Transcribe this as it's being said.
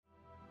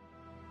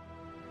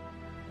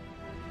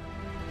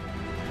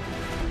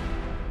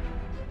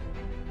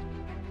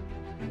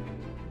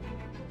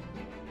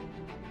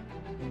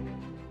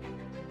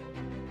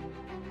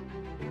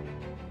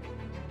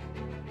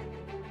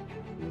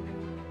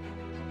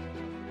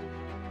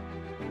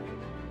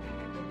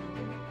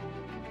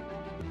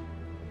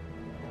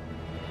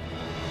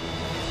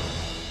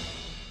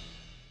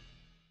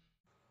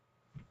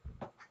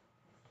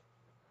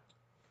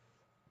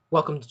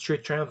Welcome to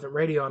Truth Triumphant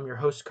Radio. I'm your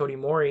host, Cody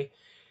Mori,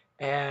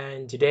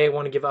 and today I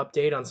want to give an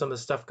update on some of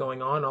the stuff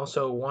going on.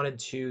 Also, wanted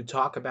to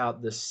talk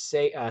about the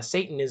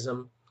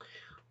Satanism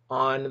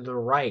on the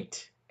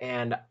right,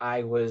 and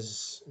I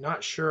was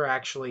not sure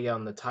actually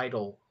on the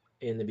title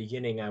in the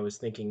beginning. I was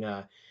thinking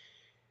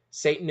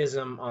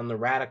Satanism on the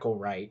radical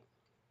right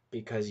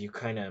because you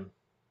kind of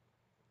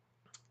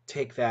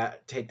take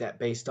that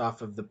based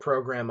off of the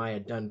program I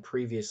had done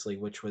previously,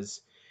 which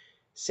was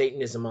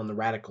Satanism on the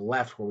radical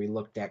left, where we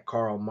looked at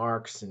Karl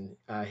Marx and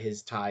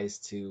his ties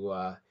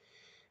to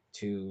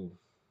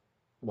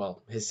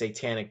his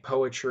satanic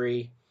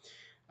poetry,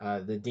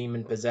 the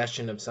demon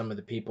possession of some of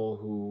the people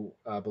who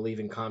believe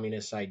in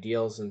communist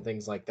ideals and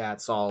things like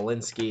that, Saul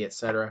Alinsky,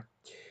 etc.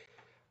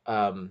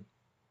 Um,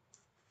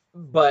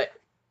 but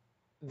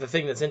the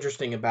thing that's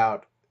interesting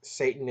about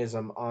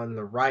Satanism on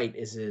the right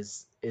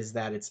is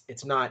that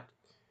it's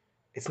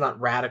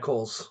not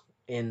radicals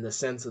in the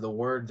sense of the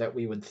word that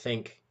we would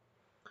think.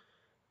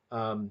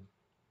 Um,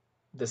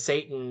 the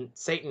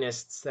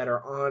Satanists that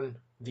are on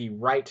the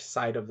right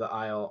side of the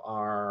aisle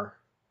are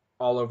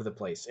all over the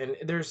place, and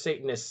there's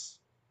Satanists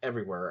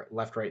everywhere,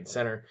 left, right, and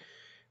center,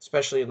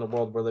 especially in the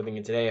world we're living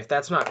in today. If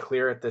that's not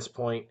clear at this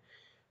point,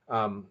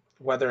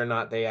 whether or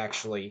not they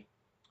actually,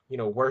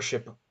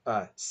 worship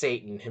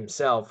Satan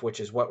himself, which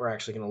is what we're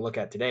actually going to look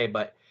at today,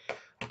 but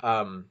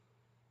um,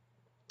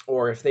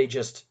 or if they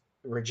just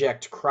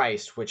reject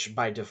Christ, which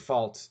by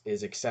default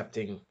is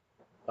accepting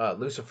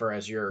Lucifer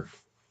as your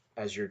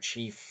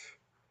chief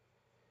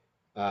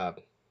uh,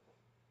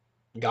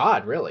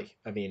 God, really.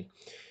 I mean,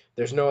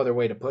 there's no other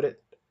way to put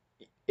it.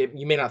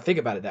 You may not think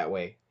about it that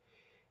way.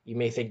 You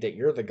may think that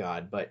you're the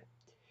God, but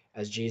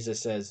as Jesus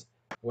says,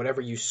 whatever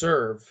you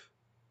serve,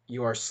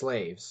 you are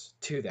slaves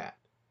to that.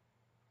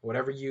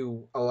 Whatever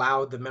you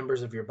allow the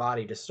members of your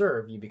body to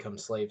serve, you become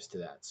slaves to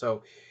that.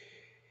 So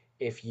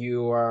if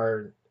you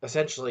are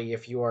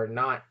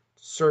not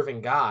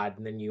serving God,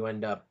 then you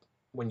end up,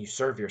 when you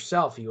serve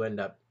yourself, you end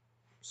up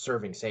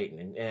serving Satan.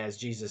 And as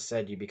Jesus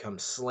said, you become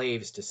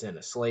slaves to sin.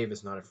 A slave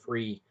is not a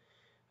free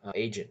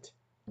agent.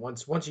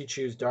 Once you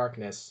choose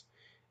darkness,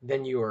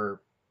 then you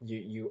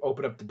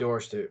open up the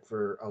doors to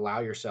for allow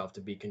yourself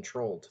to be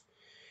controlled.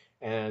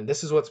 And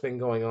this is what's been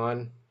going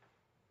on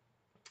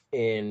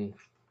in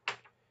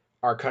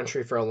our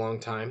country for a long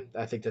time.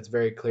 I think that's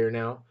very clear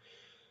now.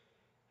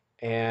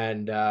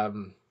 And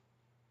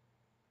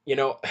you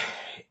know,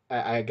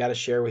 I got to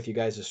share with you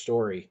guys a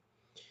story,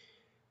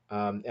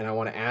 and I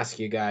want to ask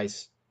you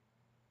guys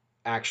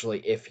actually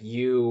if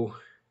you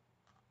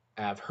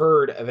have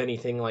heard of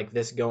anything like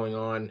this going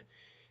on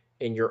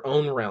in your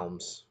own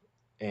realms.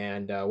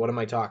 And what am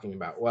I talking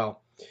about?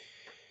 Well,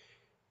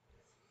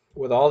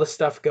 with all the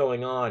stuff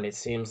going on, it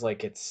seems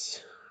like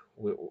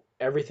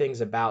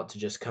everything's about to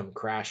just come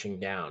crashing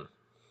down.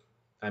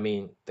 I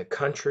mean, the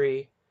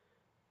country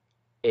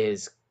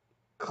is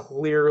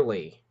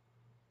clearly,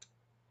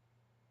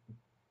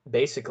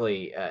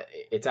 basically,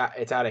 it's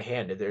out of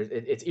hand.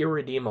 It's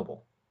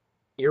irredeemable,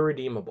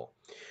 irredeemable.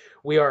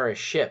 We are a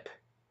ship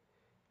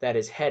that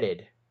is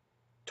headed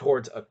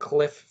towards a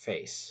cliff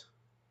face,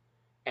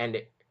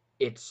 and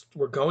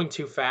we're going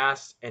too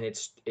fast, and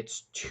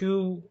it's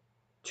too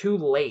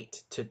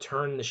late to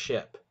turn the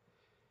ship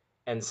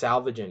and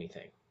salvage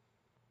anything.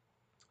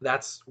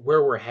 That's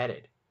where we're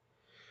headed.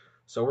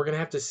 So we're going to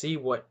have to see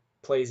what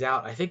plays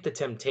out. I think the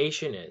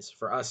temptation is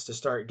for us to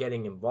start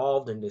getting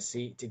involved and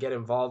to get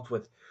involved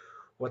with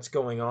what's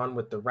going on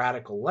with the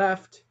radical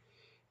left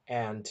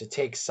and to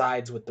take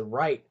sides with the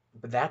right.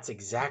 But that's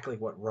exactly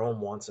what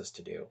Rome wants us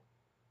to do.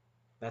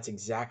 That's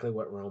exactly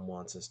what Rome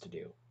wants us to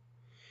do.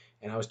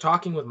 And I was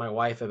talking with my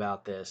wife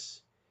about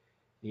this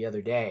the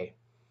other day,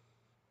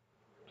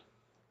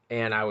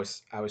 and I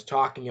was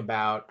talking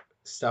about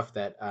stuff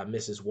that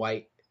Mrs.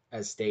 White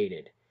has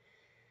stated,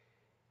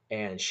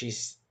 and she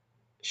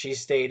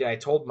stated, I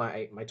told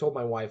my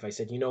wife, I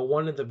said,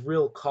 one of the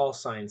real call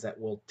signs that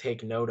we'll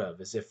take note of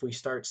is if we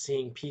start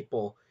seeing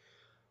people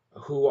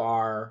who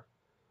are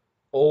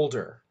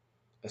older,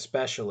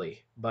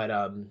 especially, but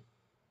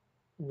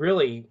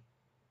really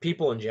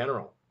people in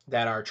general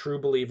that are true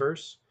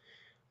believers,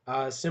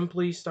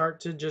 simply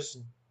start to just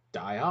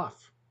die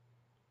off,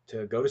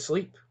 to go to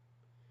sleep.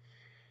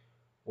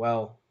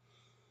 Well,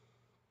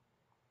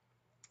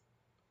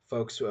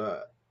 folks,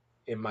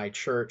 in my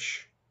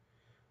church,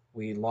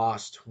 we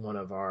lost one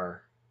of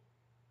our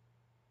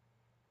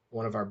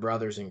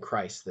brothers in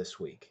Christ this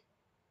week.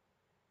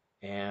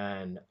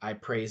 And I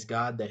praise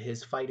God that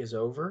his fight is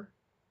over,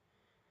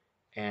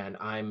 and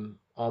I'm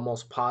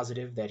almost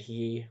positive that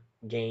he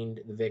gained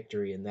the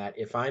victory, and that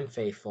if I'm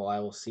faithful, I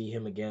will see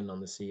him again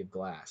on the sea of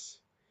glass.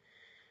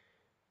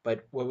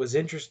 But what was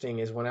interesting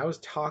is when I was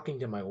talking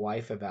to my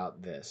wife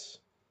about this,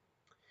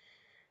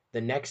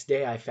 the next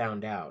day I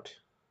found out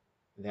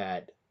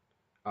that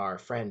our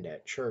friend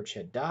at church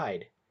had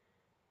died.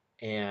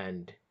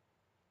 And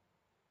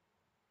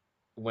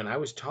when I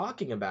was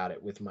talking about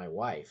it with my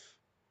wife,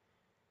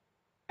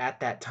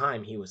 at that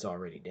time he was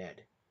already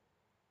dead.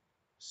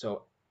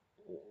 So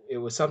it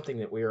was something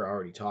that we were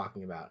already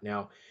talking about.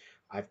 Now,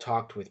 I've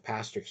talked with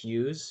Pastor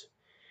Hughes,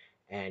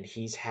 and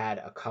he's had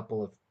a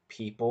couple of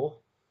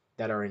people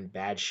that are in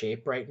bad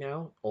shape right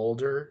now.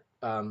 Older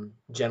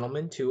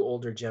gentlemen, two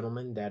older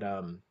gentlemen that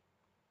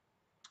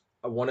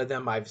one of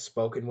them I've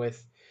spoken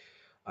with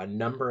a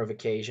number of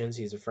occasions.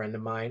 He's a friend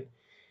of mine,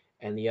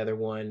 and the other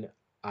one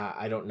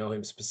I don't know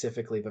him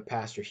specifically, but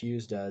Pastor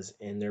Hughes does,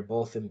 and they're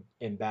both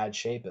in bad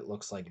shape. It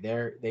looks like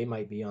they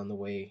might be on the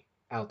way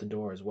out the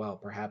door as well.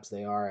 Perhaps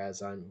they are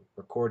as I'm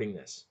recording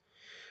this.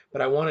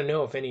 But I want to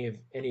know if any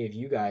of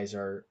you guys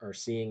are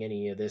seeing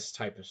any of this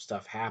type of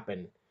stuff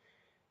happen,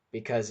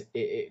 because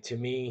to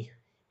me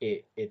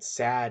it's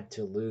sad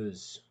to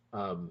lose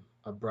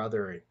a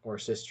brother or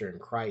sister in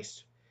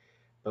Christ,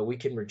 but we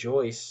can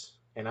rejoice,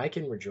 and I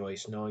can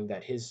rejoice knowing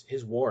that his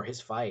war, his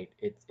fight,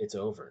 it's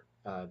over.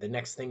 The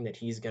next thing that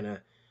he's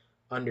gonna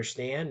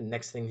understand, the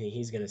next thing that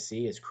he's gonna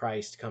see is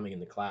Christ coming in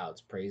the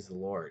clouds. Praise the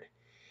Lord,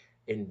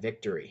 in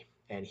victory,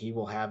 and he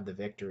will have the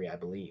victory, I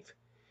believe.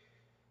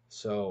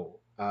 So,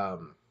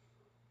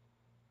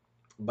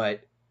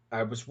 but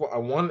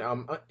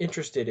I'm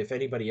interested if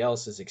anybody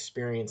else is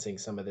experiencing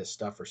some of this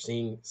stuff or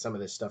seeing some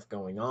of this stuff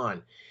going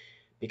on,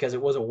 because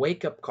it was a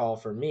wake up call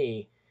for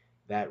me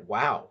that,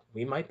 wow,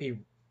 we might be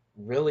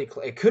really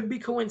it could be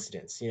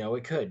coincidence,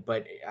 it could,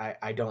 but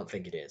I don't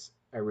think it is.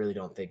 I really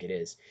don't think it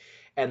is.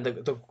 And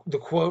the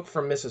quote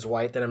from Mrs.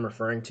 White that I'm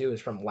referring to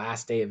is from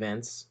Last Day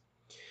Events.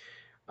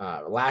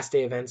 Last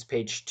Day Events,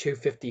 page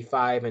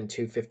 255 and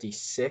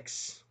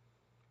 256.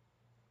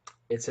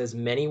 It says,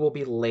 "Many will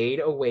be laid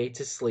away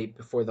to sleep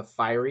before the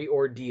fiery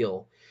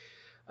ordeal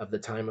of the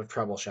time of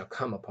trouble shall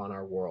come upon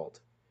our world."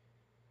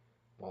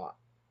 Well,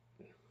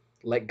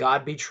 let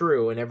God be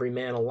true and every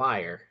man a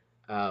liar.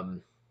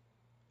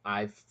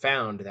 I've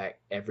found that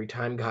every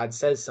time God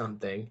says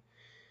something,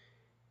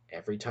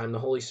 every time the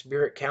Holy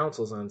Spirit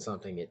counsels on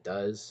something, it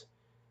does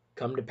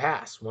come to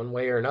pass one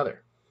way or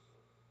another.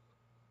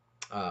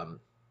 Um,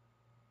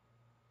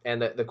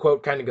 and the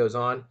quote kind of goes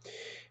on.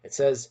 It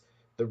says,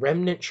 "The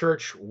remnant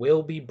church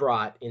will be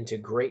brought into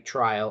great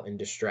trial and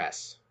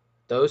distress.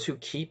 Those who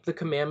keep the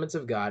commandments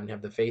of God and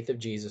have the faith of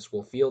Jesus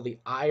will feel the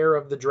ire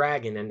of the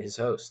dragon and his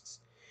hosts.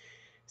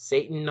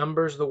 Satan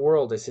numbers the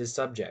world as his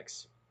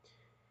subjects."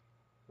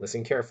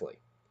 Listen carefully.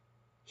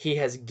 "He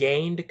has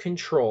gained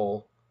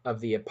control of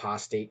the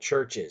apostate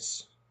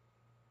churches.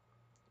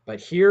 But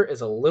here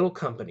is a little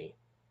company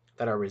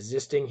that are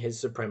resisting his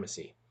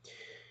supremacy.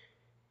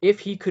 If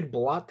he could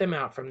blot them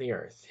out from the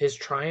earth, his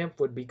triumph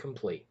would be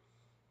complete.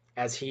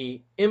 As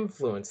he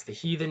influenced the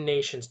heathen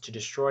nations to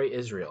destroy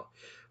Israel,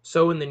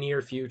 so in the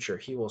near future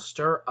he will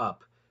stir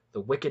up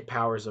the wicked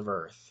powers of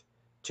earth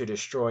to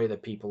destroy the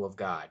people of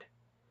God."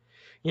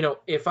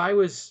 If I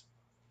was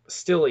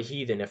still a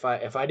heathen, if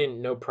I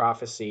didn't know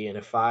prophecy, and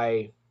if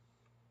I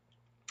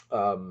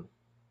um,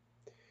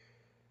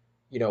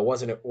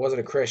 wasn't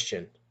a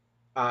Christian,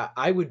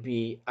 I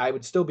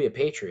would still be a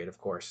patriot, of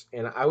course,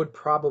 and I would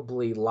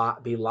probably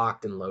be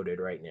locked and loaded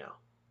right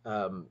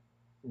now,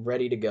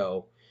 ready to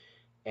go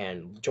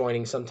and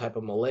joining some type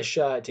of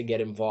militia to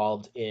get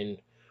involved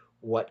in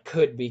what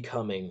could be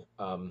coming,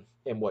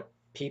 and what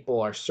people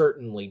are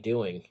certainly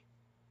doing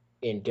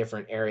in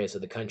different areas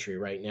of the country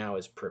right now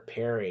is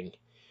preparing,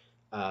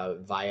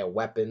 via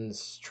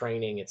weapons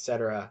training,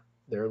 etc.,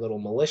 their little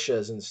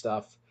militias and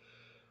stuff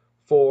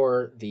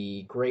for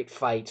the great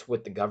fight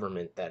with the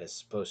government that is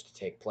supposed to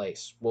take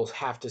place. We'll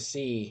have to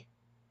see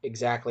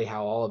exactly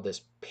how all of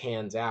this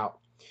pans out.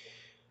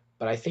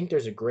 But I think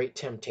there's a great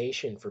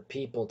temptation for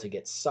people to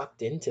get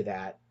sucked into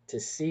that, to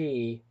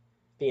see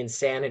the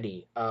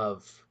insanity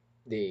of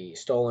the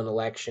stolen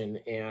election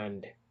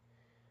and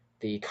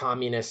the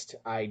communist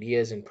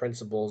ideas and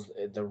principles,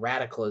 the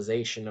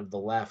radicalization of the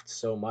left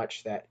so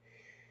much that.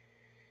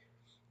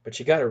 But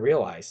you got to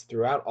realize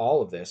throughout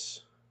all of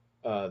this,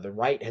 the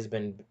right has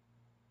been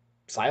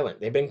silent.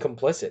 They've been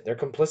complicit. They're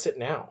complicit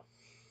now.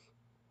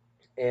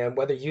 And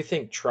whether you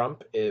think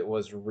Trump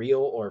was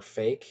real or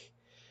fake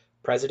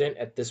president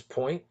at this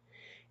point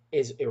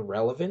is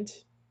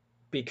irrelevant,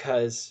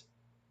 because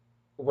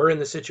we're in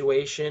the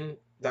situation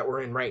that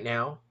we're in right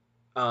now.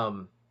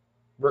 Um,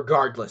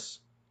 Regardless,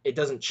 it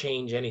doesn't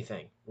change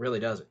anything. Really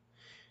doesn't.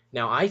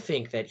 Now, I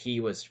think he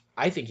was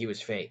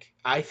fake.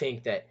 I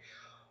think that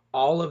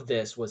all of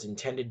this was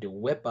intended to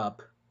whip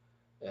up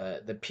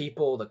the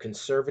people, the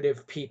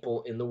conservative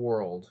people in the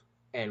world,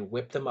 and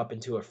whip them up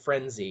into a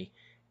frenzy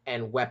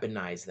and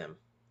weaponize them.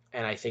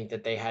 And I think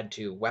that they had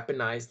to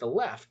weaponize the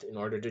left in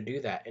order to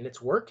do that, and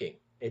it's working.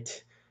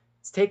 It's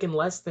taken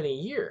less than a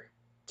year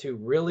to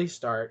really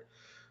start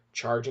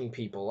charging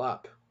people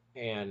up,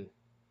 and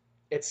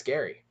it's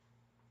scary.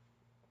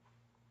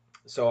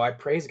 So I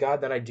praise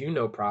God that I do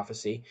know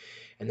prophecy,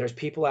 and there's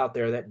people out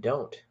there that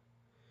don't.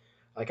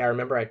 Like I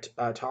remember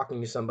talking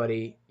to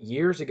somebody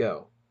years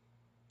ago,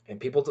 and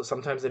people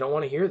sometimes they don't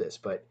want to hear this,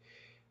 but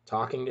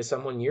talking to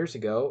someone years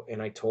ago, and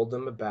I told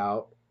them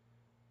about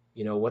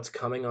what's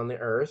coming on the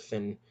earth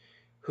and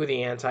who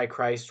the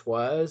Antichrist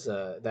was,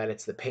 that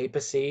it's the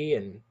papacy,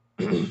 and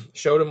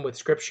showed them with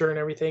scripture and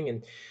everything,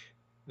 and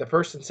the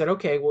person said,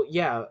 "Okay, well,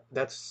 yeah,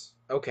 that's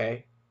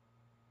okay."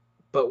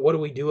 But what do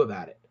we do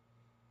about it?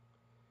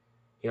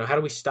 How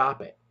do we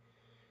stop it?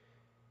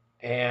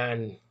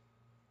 And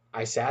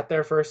I sat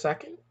there for a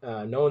second.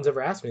 No one's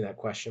ever asked me that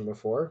question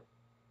before.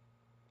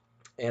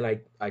 And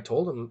I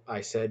told him,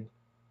 I said,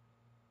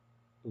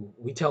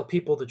 we tell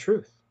people the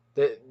truth.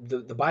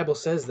 The Bible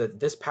says that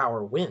this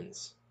power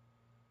wins,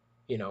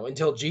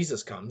 until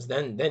Jesus comes.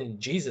 Then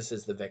Jesus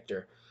is the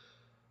victor.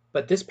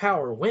 But this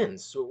power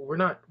wins. So we're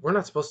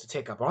not supposed to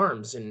take up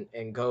arms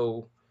and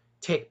go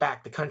take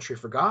back the country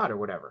for God or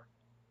whatever.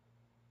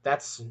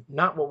 That's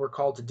not what we're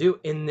called to do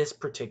in this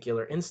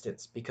particular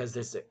instance, because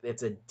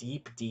it's a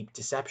deep, deep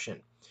deception.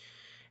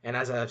 And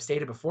as I've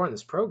stated before in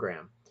this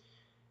program,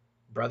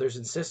 brothers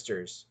and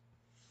sisters,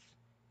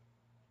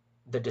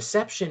 the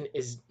deception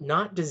is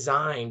not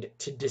designed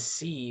to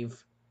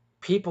deceive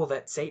people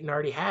that Satan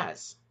already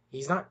has.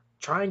 He's not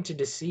trying to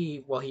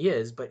deceive, well, he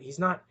is, but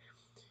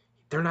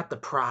they're not the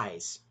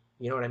prize.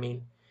 You know what I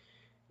mean?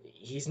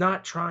 He's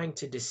not trying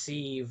to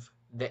deceive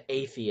the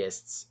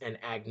atheists and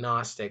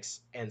agnostics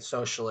and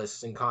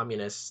socialists and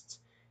communists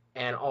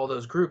and all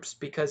those groups,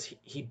 because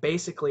he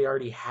basically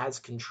already has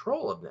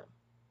control of them.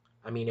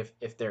 I mean,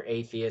 if they're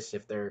atheists,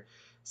 if they're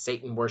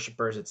Satan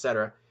worshipers,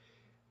 etc.,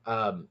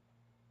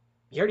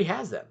 he already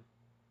has them.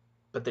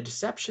 But the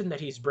deception that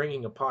he's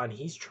bringing upon,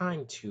 he's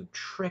trying to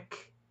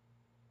trick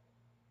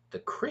the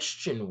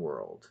Christian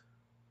world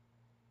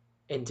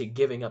into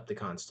giving up the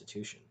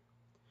Constitution,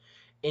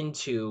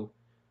 into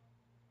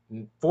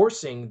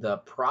forcing the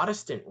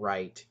Protestant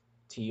right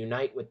to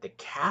unite with the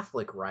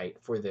Catholic right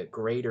for the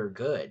greater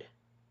good,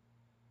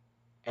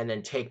 and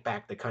then take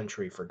back the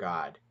country for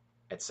God,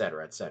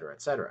 etc., etc.,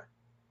 etc.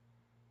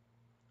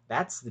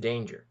 That's the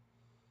danger.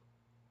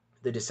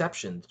 The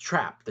deception, the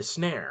trap, the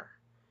snare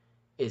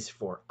is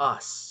for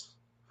us,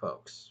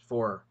 folks,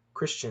 for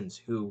Christians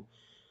who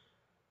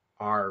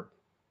are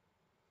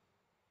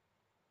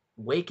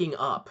waking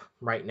up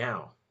right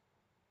now.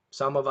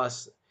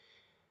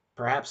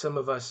 Perhaps some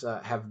of us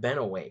have been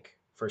awake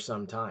for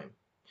some time.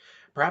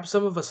 Perhaps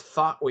some of us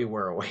thought we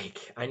were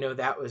awake. I know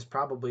that was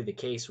probably the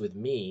case with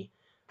me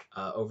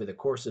over the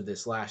course of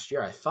this last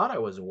year. I thought I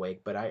was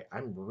awake, but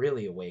I'm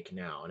really awake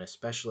now, and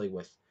especially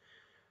with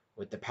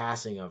the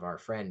passing of our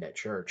friend at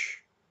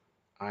church,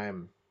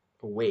 I'm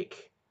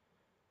awake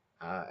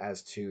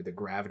as to the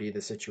gravity of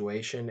the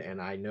situation,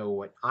 and I know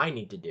what I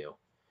need to do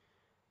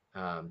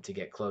to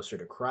get closer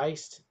to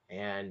Christ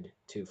and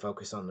to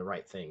focus on the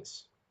right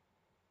things.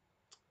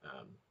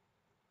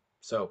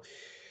 So,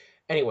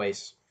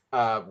 anyways,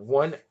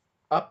 one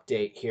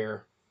update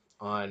here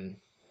on.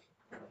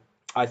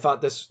 I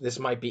thought this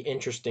might be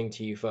interesting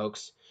to you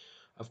folks.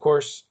 Of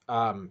course,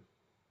 the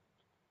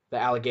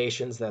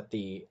allegations that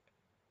the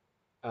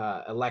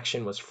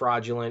election was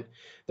fraudulent.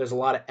 There's a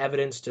lot of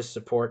evidence to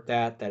support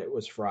that it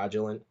was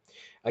fraudulent.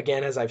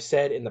 Again, as I've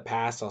said in the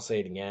past, I'll say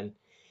it again.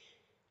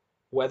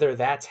 Whether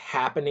that's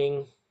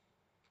happening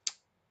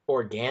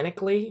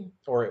organically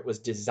or it was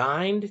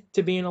designed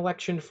to be an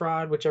election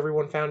fraud, which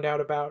everyone found out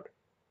about,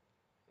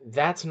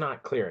 that's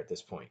not clear at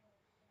this point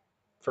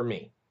for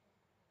me.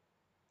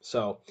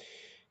 So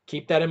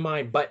keep that in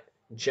mind. But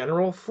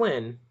General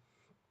Flynn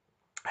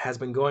has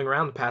been going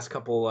around the past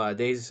couple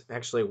days,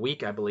 actually a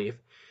week, I believe,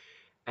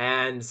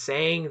 and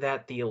saying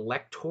that the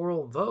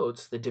electoral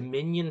votes, the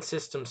Dominion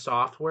system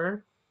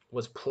software,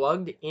 was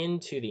plugged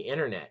into the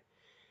internet,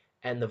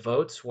 and the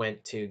votes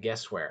went to,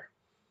 guess where?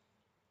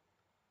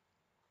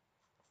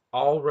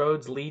 All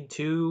roads lead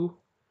to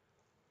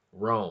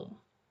Rome.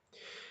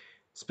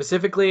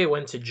 Specifically, it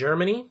went to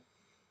Germany,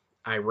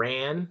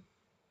 Iran,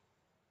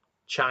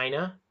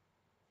 China,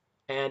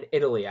 and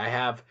Italy. I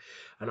have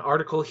an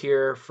article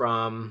here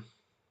from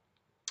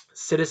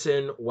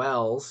Citizen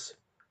Wells,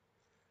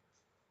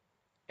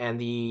 and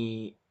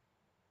the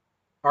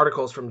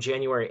article is from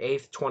January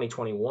 8th,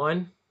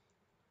 2021.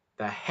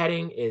 The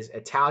heading is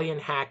Italian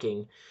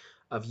Hacking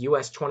of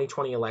U.S.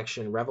 2020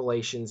 Election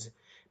Revelations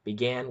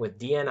Began with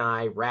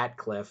DNI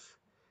Ratcliffe,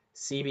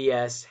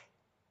 CBS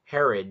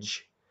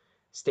Heritage,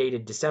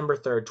 stated December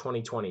 3rd,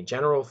 2020.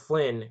 General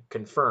Flynn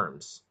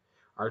confirms.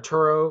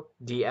 Arturo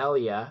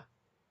D'Elia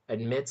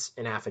admits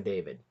in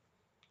affidavit.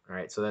 All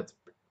right, so that's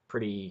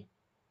pretty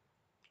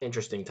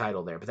interesting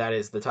title there, but that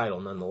is the title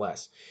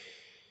nonetheless.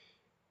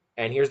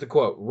 And here's the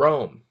quote.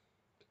 Rome,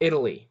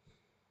 Italy,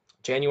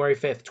 January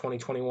 5th,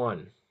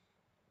 2021.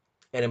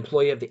 An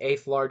employee of the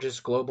 8th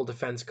largest global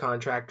defense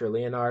contractor,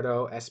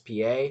 Leonardo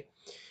S.p.A.,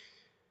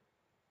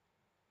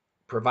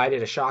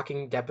 provided a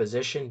shocking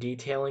deposition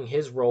detailing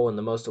his role in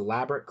the most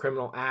elaborate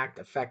criminal act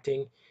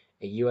affecting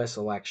a U.S.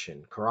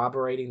 election.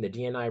 Corroborating the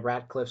DNI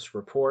Ratcliffe's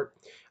report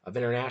of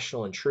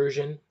international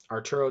intrusion,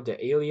 Arturo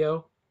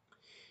D'Elia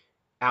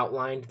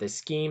outlined the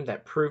scheme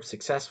that proved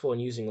successful in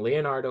using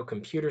Leonardo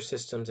computer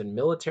systems and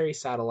military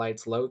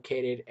satellites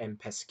located in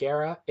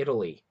Pescara,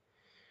 Italy.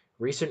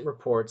 Recent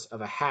reports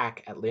of a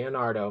hack at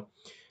Leonardo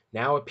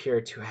now appear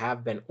to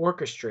have been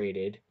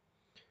orchestrated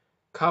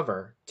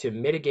cover to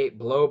mitigate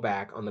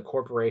blowback on the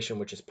corporation,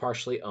 which is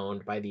partially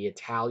owned by the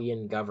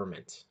Italian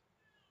government.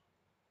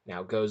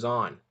 Now it goes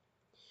on.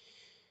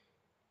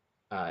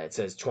 It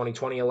says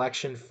 2020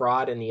 election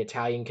fraud and the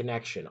Italian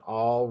connection.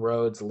 All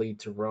roads lead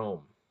to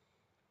Rome.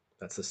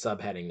 That's the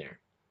subheading there.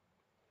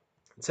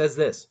 It says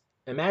this.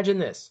 Imagine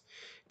this.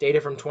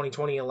 Data from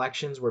 2020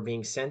 elections were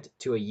being sent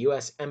to a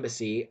U.S.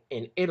 embassy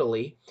in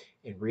Italy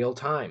in real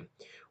time,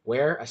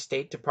 where a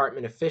State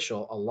Department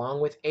official,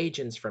 along with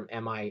agents from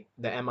the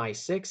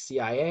MI6,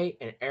 CIA,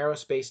 and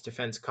aerospace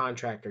defense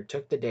contractor,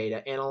 took the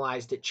data,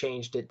 analyzed it,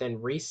 changed it,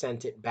 then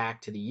resent it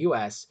back to the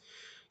U.S.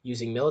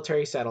 using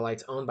military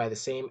satellites owned by the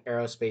same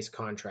aerospace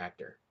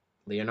contractor,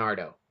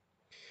 Leonardo.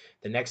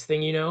 The next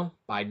thing you know,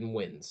 Biden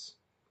wins.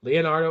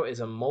 Leonardo is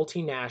a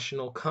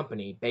multinational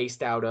company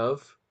based out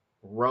of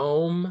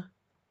Rome,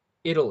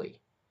 Italy,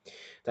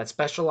 that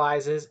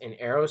specializes in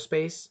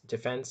aerospace,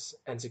 defense,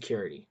 and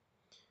security.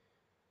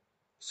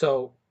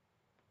 So,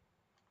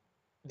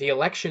 the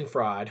election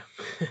fraud,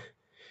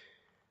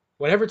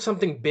 whenever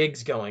something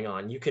big's going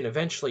on, you can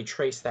eventually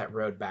trace that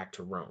road back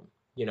to Rome.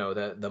 You know,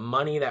 the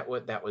money that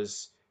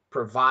was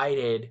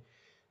provided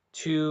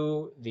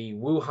to the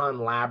Wuhan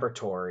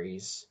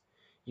laboratories,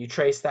 you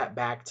trace that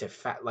back to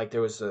like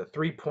there was a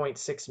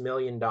 $3.6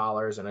 million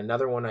and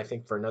another one, I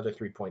think, for another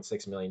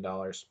 $3.6 million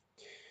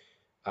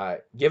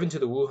given to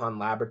the Wuhan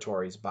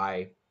laboratories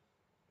by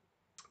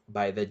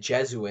the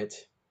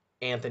Jesuit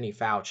Anthony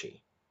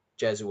Fauci.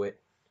 Jesuit,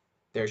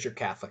 there's your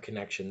Catholic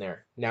connection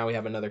there. Now we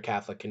have another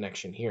Catholic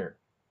connection here.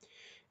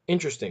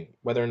 Interesting.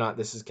 Whether or not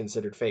this is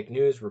considered fake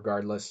news,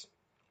 regardless,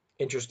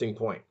 interesting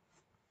point.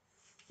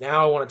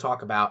 Now I want to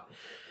talk about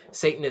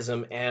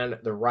Satanism and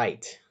the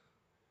right.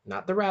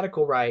 Not the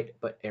radical right,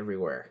 but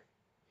everywhere.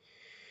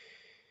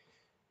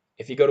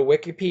 If you go to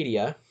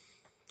Wikipedia,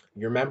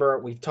 you remember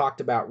we've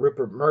talked about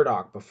Rupert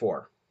Murdoch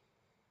before.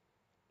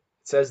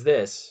 It says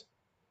this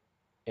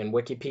in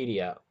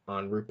Wikipedia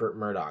on Rupert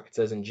Murdoch. It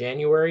says in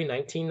January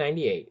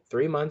 1998,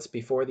 3 months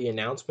before the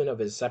announcement of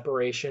his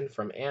separation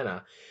from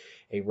Anna,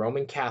 a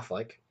Roman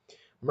Catholic,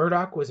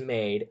 Murdoch was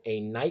made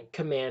a Knight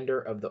Commander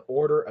of the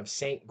Order of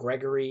St.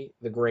 Gregory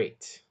the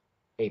Great,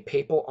 a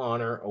papal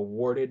honor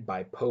awarded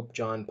by Pope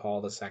John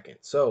Paul II.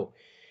 So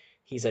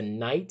he's a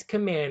Knight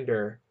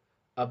Commander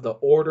of the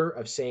Order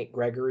of St.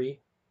 Gregory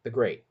the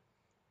Great,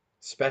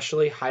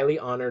 especially highly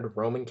honored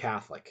Roman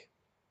Catholic.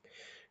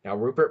 Now,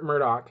 Rupert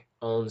Murdoch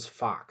owns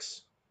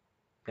Fox.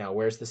 Now,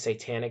 where's the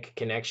satanic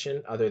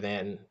connection other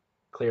than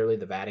clearly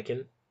the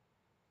Vatican?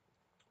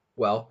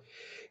 Well,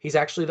 he's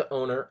actually the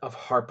owner of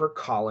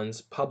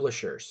HarperCollins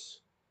Publishers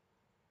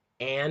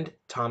and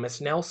Thomas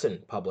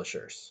Nelson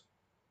Publishers.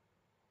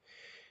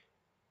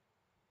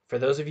 For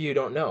those of you who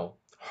don't know,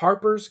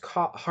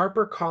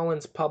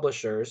 HarperCollins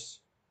Publishers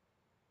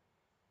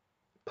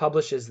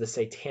publishes the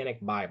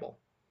Satanic Bible.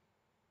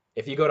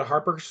 If you go to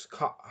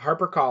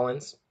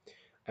HarperCollins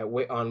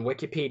on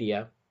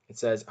Wikipedia, it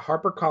says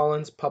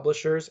HarperCollins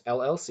Publishers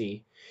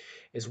LLC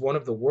is one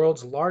of the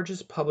world's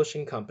largest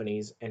publishing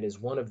companies and is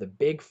one of the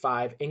big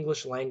 5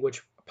 English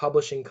language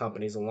publishing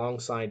companies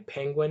alongside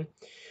Penguin,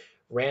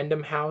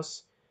 Random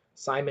House,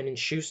 Simon &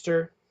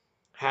 Schuster,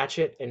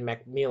 Hachette, and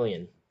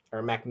Macmillan.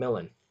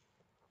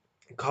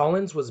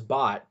 Collins was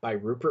bought by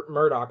Rupert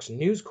Murdoch's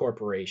News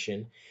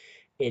Corporation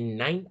in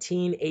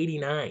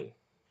 1989.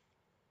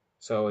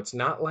 So it's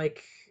not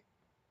like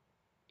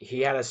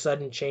he had a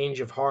sudden change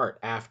of heart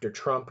after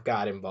Trump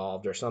got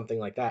involved or something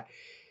like that.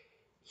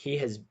 He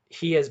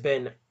has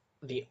been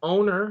the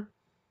owner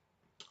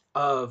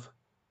of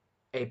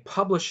a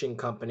publishing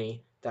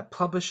company that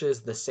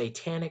publishes the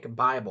Satanic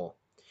Bible,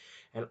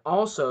 and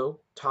also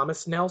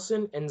Thomas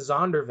Nelson and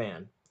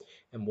Zondervan.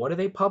 And what do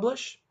they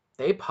publish?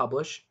 They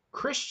publish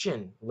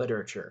Christian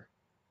literature,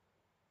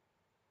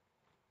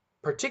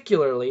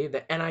 particularly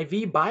the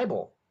NIV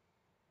Bible,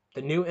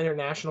 the New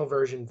International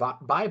Version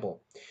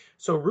Bible.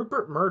 So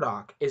Rupert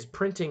Murdoch is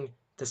printing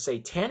the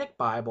Satanic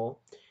Bible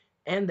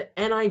and the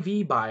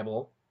NIV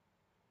Bible,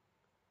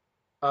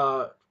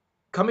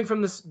 coming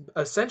from this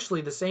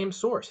essentially the same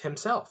source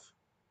himself.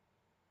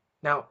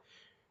 Now,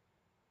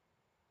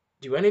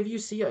 do any of you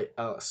see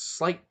a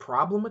slight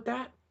problem with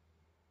that?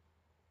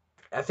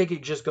 I think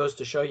it just goes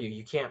to show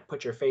you can't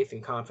put your faith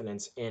and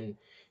confidence in.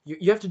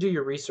 You have to do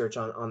your research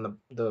on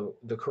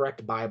the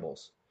correct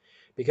Bibles,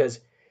 because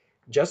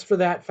just for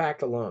that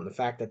fact alone, the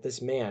fact that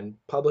this man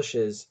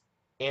publishes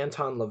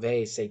Anton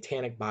LaVey's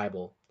Satanic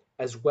Bible,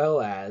 as well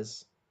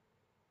as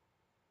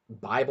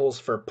Bibles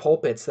for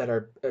pulpits that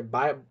are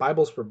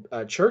Bibles for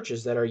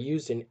churches that are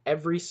used in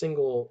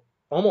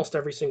almost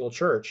every single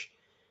church,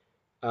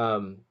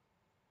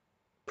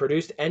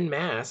 produced en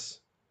masse,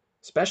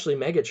 especially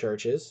mega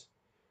churches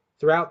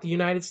throughout the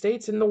United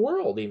States and the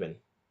world even.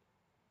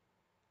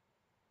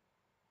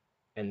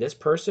 And this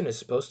person is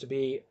supposed to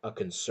be a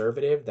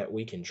conservative that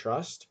we can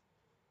trust?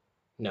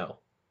 No.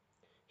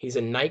 He's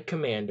a Knight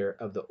Commander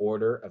of the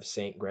Order of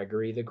St.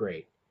 Gregory the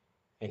Great,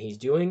 and he's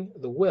doing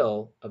the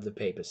will of the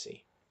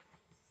papacy.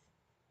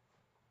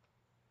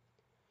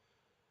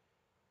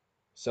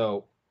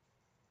 So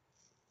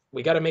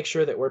we got to make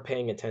sure that we're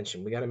paying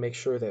attention. We got to make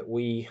sure that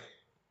we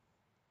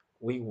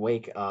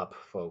wake up,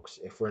 folks,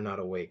 if we're not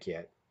awake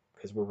yet,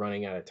 because we're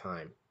running out of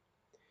time.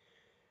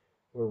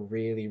 We're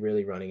really,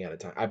 really running out of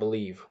time. I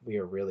believe we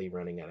are really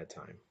running out of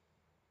time.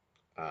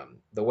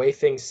 The way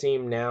things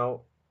seem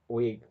now,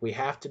 we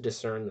have to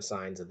discern the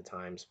signs of the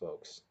times,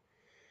 folks.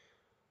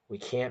 We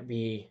can't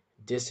be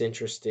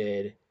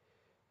disinterested.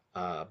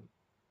 Uh,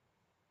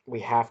 we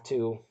have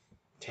to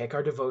take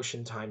our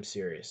devotion time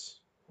serious.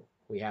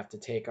 We have to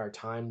take our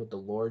time with the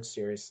Lord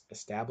serious,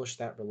 establish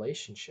that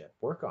relationship,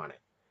 work on it,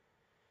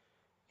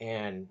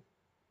 and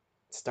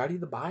study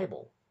the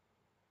Bible,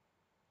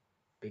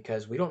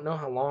 because we don't know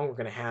how long we're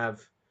going to have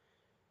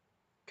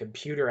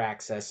computer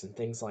access and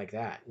things like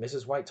that.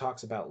 Mrs. White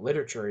talks about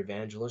literature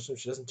evangelism.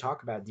 She doesn't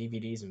talk about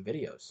DVDs and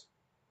videos.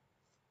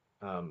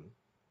 Um,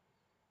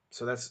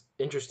 so that's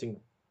interesting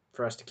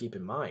for us to keep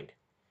in mind.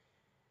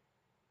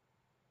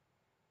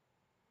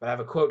 But I have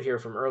a quote here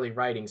from Early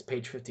Writings,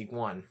 page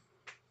 51.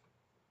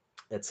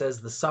 It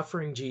says, "The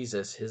suffering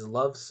Jesus, his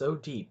love so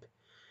deep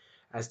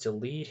as to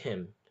lead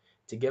him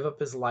to give up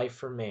his life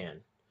for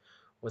man,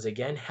 was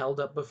again held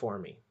up before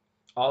me.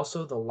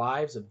 Also the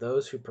lives of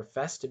those who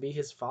professed to be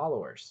his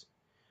followers,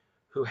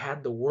 who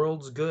had the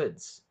world's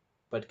goods,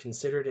 but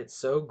considered it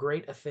so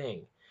great a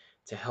thing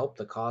to help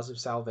the cause of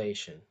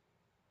salvation.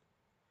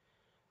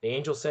 The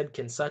angel said,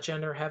 'Can such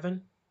enter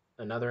heaven?'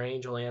 Another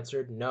angel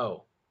answered,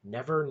 'No,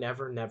 never,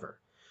 never, never.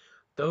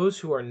 Those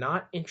who are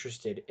not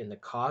interested in the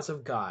cause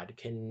of God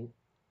can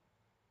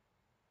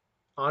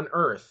on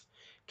earth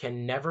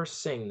can never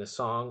sing the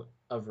song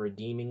of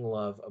redeeming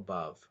love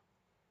above.'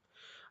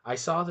 I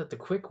saw that the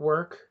quick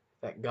work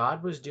that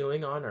God was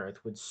doing on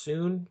earth would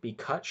soon be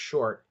cut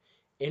short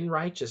in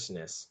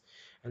righteousness,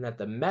 and that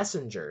the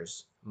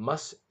messengers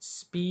must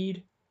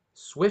speed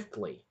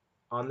swiftly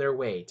on their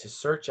way to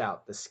search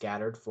out the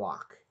scattered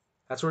flock."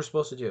 That's what we're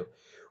supposed to do.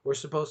 We're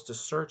supposed to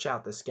search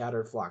out the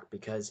scattered flock,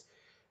 because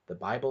the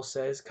Bible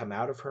says, "Come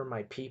out of her,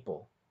 my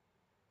people,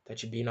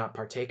 that you be not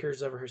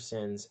partakers of her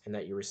sins, and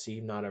that you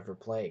receive not of her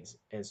plagues."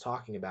 And it's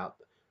talking about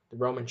the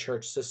Roman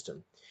church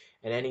system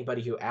and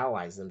anybody who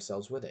allies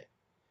themselves with it.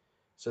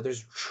 So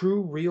there's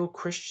true, real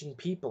Christian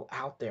people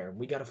out there, and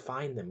we got to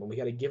find them, and we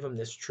got to give them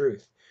this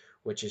truth,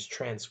 which has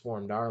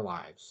transformed our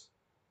lives.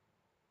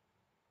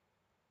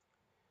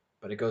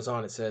 But it goes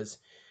on, it says,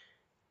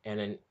 "And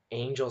an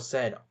angel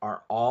said,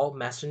 'Are all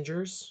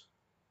messengers?'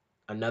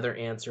 Another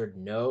answered,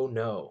 'No,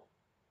 no.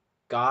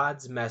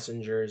 God's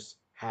messengers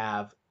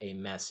have a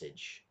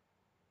message.'"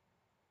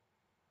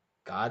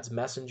 God's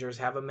messengers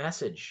have a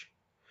message.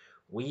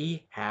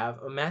 We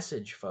have a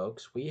message,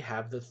 folks. We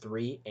have the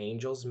three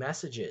angels'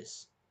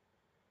 messages.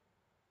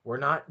 We're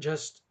not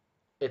just,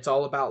 it's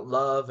all about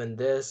love and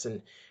this,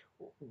 and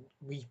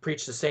we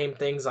preach the same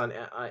things on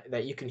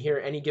that you can hear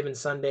any given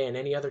Sunday in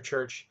any other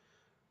church.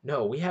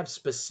 No, we have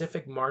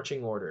specific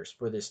marching orders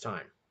for this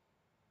time.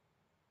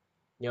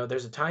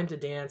 There's a time to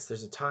dance,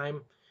 there's a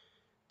time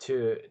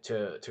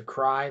to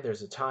cry,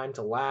 there's a time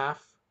to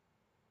laugh,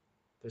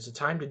 there's a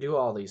time to do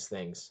all these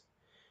things,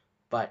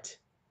 but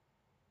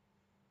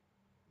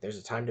there's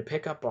a time to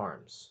pick up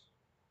arms,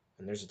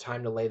 and there's a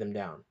time to lay them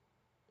down.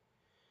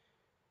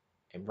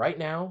 And right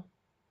now,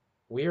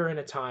 we are in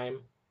a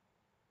time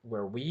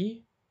where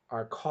we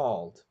are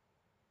called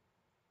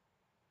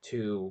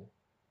to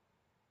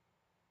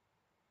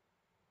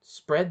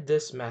spread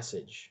this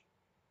message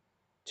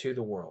to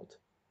the world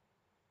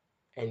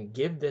and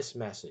give this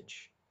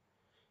message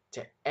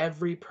to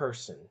every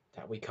person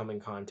that we come in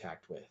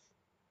contact with.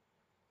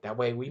 That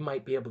way we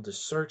might be able to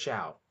search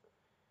out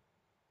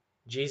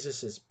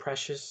Jesus'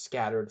 precious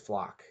scattered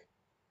flock,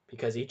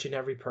 because each and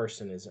every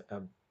person is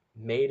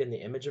made in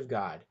the image of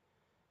God.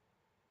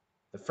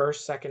 The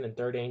first, second, and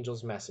third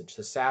angel's message,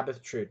 the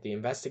Sabbath truth, the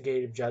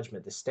investigative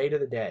judgment, the state of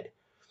the dead,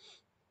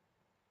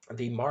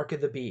 the mark of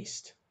the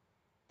beast,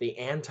 the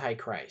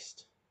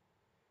Antichrist,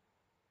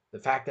 the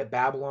fact that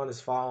Babylon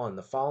is fallen,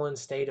 the fallen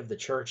state of the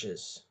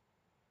churches.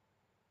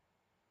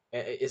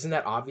 Isn't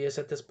that obvious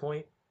at this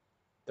point?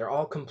 They're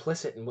all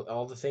complicit in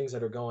all the things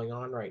that are going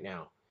on right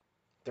now.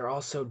 They're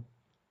all so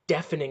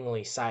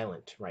deafeningly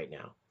silent right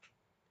now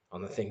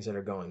on the things that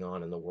are going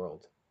on in the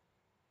world.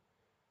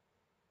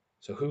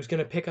 So who's going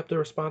to pick up the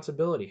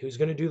responsibility? Who's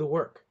going to do the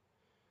work?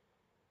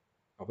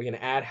 Are we going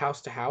to add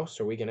house to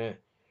house? Are we going to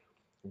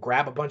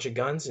grab a bunch of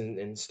guns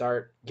and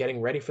start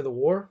getting ready for the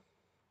war?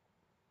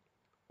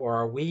 Or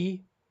are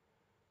we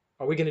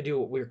going to do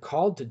what we're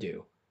called to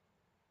do,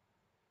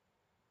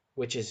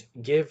 which is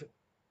give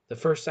the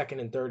first, second,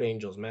 and third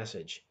angel's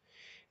message,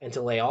 and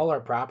to lay all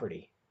our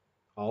property,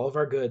 all of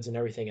our goods and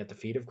everything at the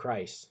feet of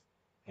Christ,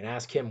 and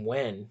ask him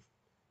when,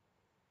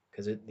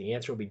 because the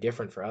answer will be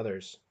different for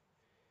others.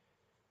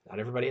 Not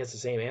everybody has the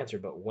same answer,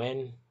 but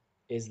when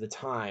is the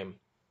time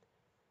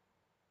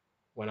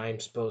when I'm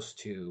supposed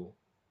to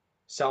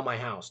sell my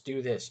house,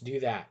 do this, do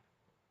that,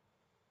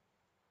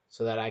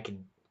 so that I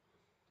can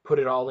put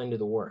it all into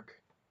the work?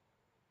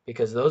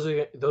 Because those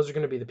are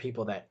going to be the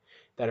people that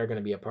are going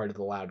to be a part of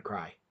the loud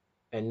cry,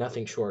 and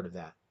nothing short of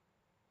that.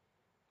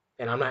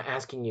 And I'm not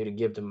asking you to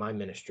give to my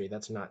ministry.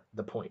 That's not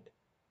the point.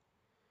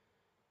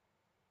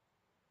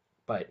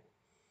 But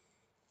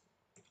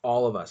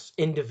all of us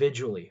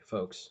individually,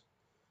 folks,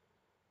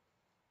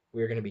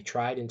 We are going to be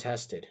tried and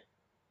tested,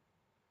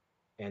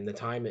 and the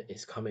time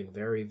is coming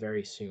very,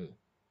 very soon.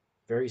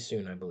 Very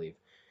soon, I believe.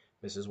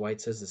 Mrs.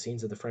 White says the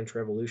scenes of the French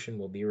Revolution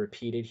will be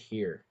repeated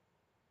here.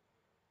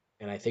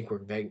 And I think we're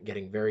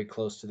getting very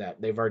close to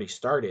that. They've already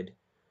started,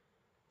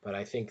 but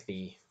I think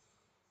the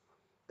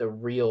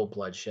real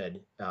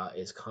bloodshed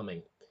is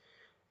coming.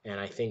 And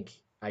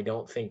I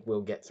don't think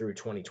we'll get through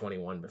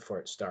 2021 before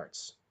it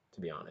starts,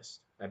 to be honest.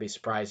 I'd be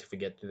surprised if we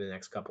get through the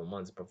next couple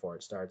months before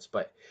it starts,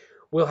 but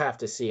we'll have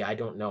to see. I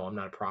don't know. I'm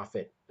not a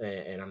prophet,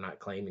 and I'm not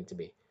claiming to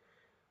be.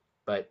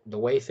 But the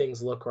way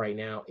things look right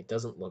now, it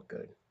doesn't look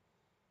good.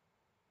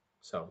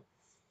 So,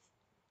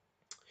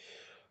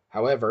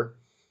 however,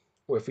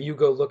 if you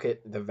go look at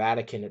the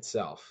Vatican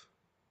itself,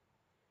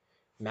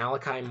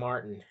 Malachi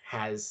Martin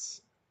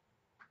has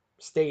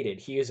stated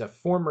he is a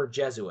former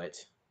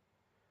Jesuit,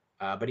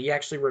 but he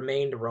actually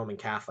remained a Roman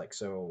Catholic.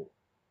 So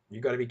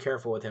you got to be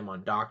careful with him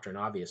on doctrine,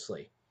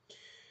 obviously.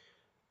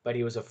 But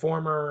he was a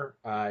former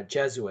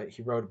Jesuit.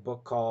 He wrote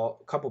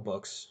a couple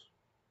books,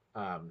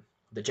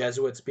 The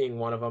Jesuits being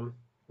one of them,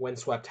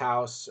 Windswept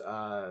House,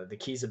 The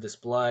Keys of This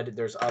Blood.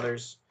 There's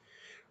others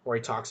where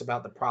he talks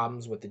about the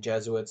problems with the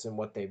Jesuits and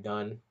what they've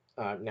done.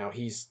 Now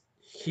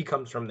he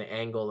comes from the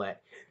angle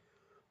that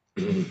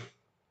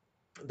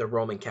the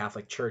Roman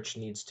Catholic Church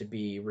needs to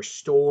be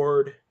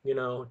restored,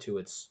 to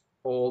its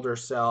older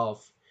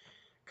self,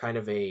 kind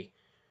of a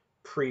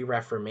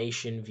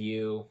pre-Reformation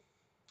view.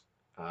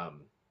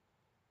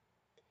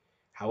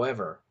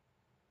 However,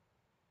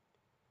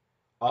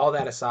 all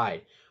that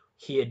aside,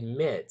 he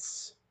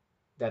admits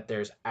that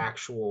there's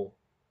actual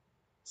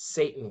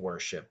Satan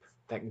worship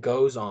that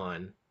goes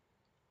on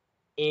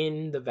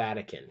in the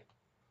Vatican.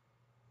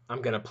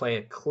 I'm going to play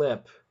a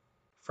clip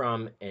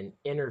from an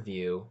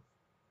interview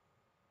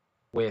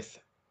with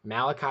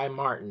Malachi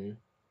Martin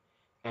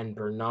and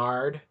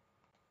Bernard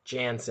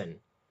Jansen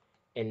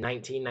in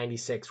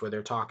 1996, where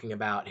they're talking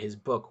about his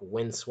book,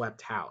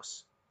 Windswept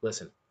House.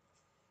 Listen.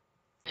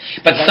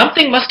 But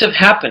something must have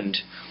happened,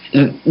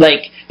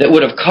 that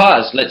would have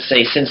caused, let's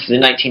say, since the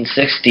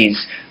 1960s,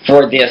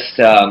 for this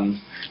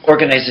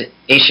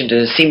organization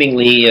to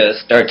seemingly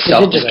start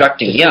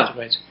self-destructing.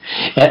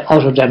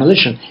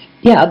 Auto-demolition.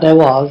 Yeah, there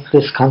was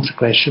this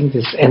consecration,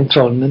 this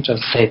enthronement of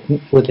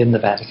Satan within the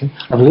Vatican,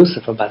 of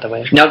Lucifer, by the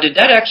way. Now, did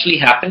that actually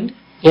happen?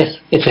 Yes,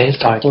 it's a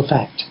historical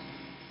fact.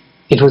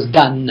 It was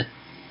done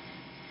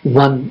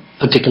one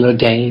particular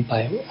day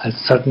by a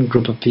certain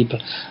group of people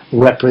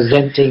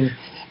representing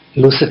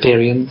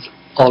Luciferians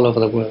all over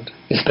the world,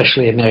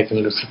 especially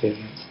American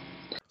Luciferians.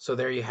 So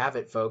there you have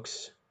it,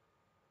 folks.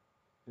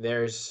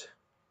 There's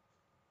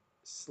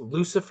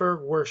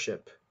Lucifer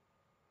worship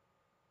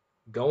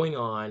going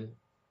on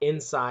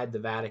inside the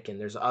Vatican.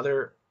 There's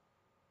other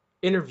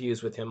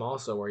interviews with him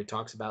also where he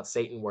talks about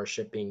Satan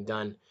worship being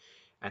done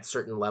at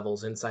certain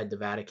levels inside the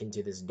Vatican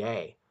to this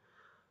day.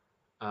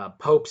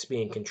 Popes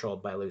being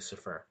controlled by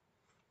Lucifer.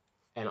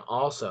 And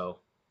also,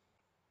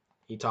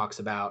 he talks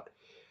about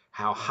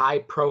how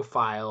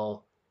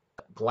high-profile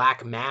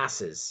black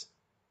masses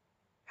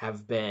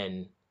have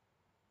been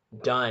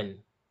done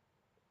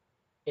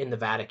in the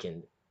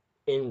Vatican,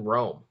 in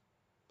Rome.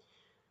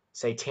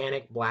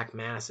 Satanic black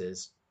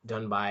masses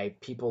done by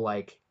people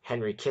like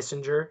Henry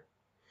Kissinger,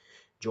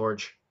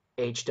 George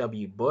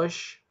H.W.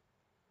 Bush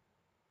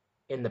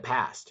in the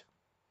past.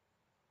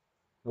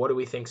 What do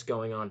we think's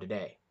going on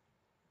today?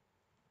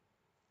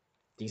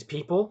 These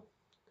people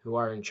who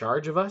are in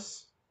charge of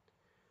us,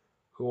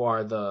 who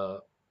are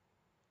the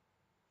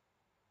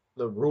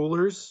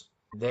rulers,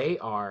 they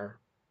are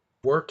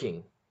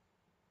working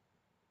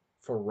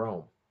for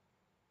Rome.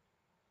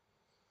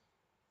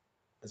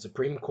 The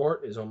Supreme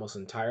Court is almost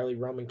entirely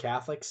Roman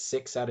Catholic.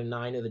 6 out of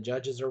 9 of the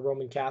judges are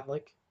Roman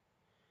Catholic.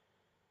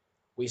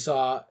 We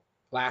saw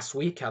last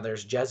week how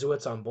there's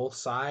Jesuits on both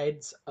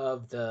sides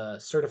of the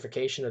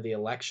certification of the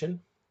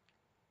election,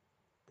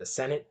 the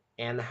Senate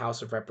and the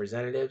House of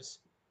Representatives.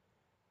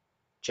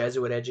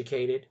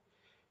 Jesuit-educated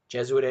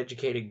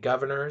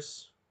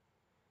governors,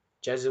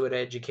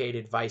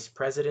 Jesuit-educated vice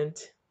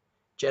president,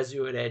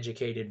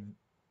 Jesuit-educated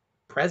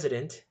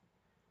president.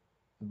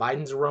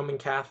 Biden's a Roman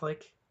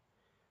Catholic.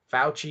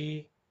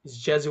 Fauci is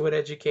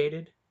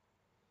Jesuit-educated.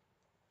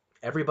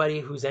 Everybody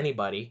who's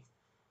anybody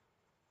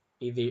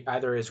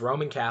either is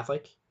Roman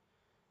Catholic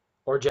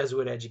or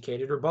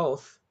Jesuit-educated or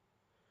both.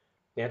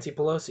 Nancy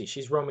Pelosi,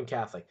 she's Roman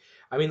Catholic.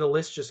 I mean, the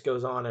list just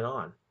goes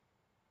on.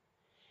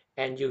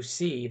 And you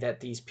see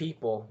that these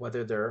people,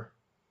 whether they're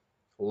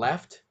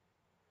left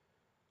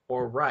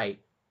or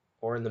right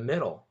or in the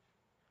middle,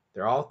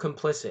 they're all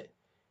complicit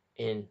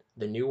in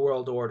the New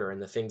World Order and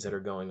the things that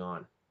are going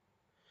on.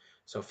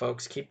 So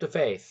folks, keep the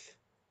faith.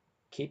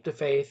 Keep the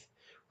faith.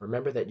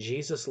 Remember that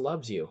Jesus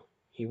loves you.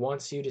 He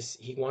wants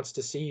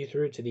to see you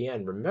through to the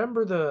end.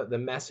 Remember the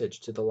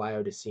message to the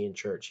Laodicean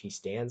church. He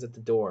stands at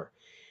the door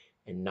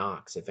and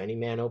knocks. If any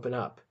man open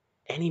up,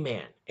 any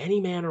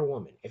man or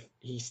woman, if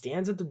he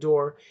stands at the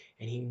door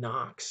and he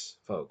knocks,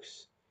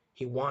 folks,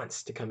 he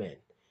wants to come in.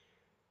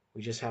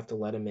 We just have to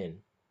let him in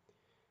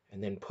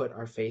and then put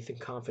our faith and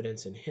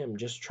confidence in him,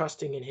 just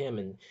trusting in him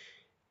and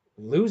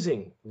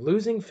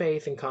losing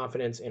faith and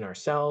confidence in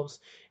ourselves,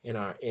 in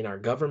our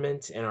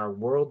government, and our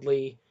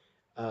worldly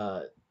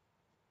uh,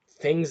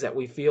 things that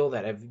we feel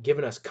that have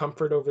given us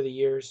comfort over the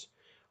years.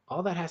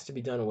 All that has to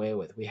be done away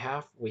with. We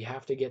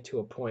have to get to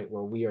a point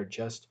where we are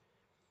just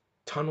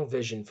tunnel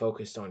vision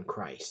focused on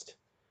Christ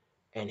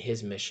and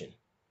his mission.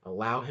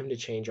 Allow him to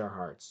change our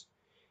hearts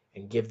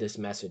and give this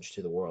message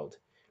to the world,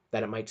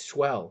 that it might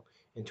swell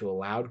into a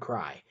loud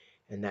cry,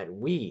 and that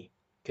we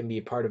can be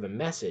a part of a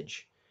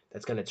message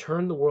that's going to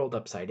turn the world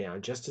upside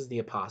down, just as the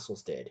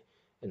apostles did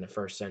in the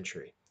first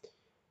century.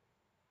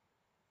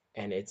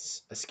 And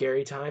it's a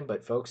scary time,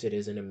 but folks, it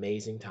is an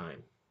amazing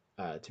time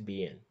to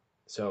be in.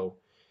 So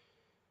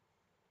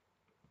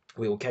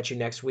we will catch you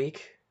next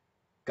week.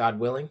 God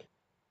willing,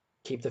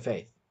 keep the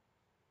faith.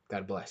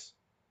 God bless.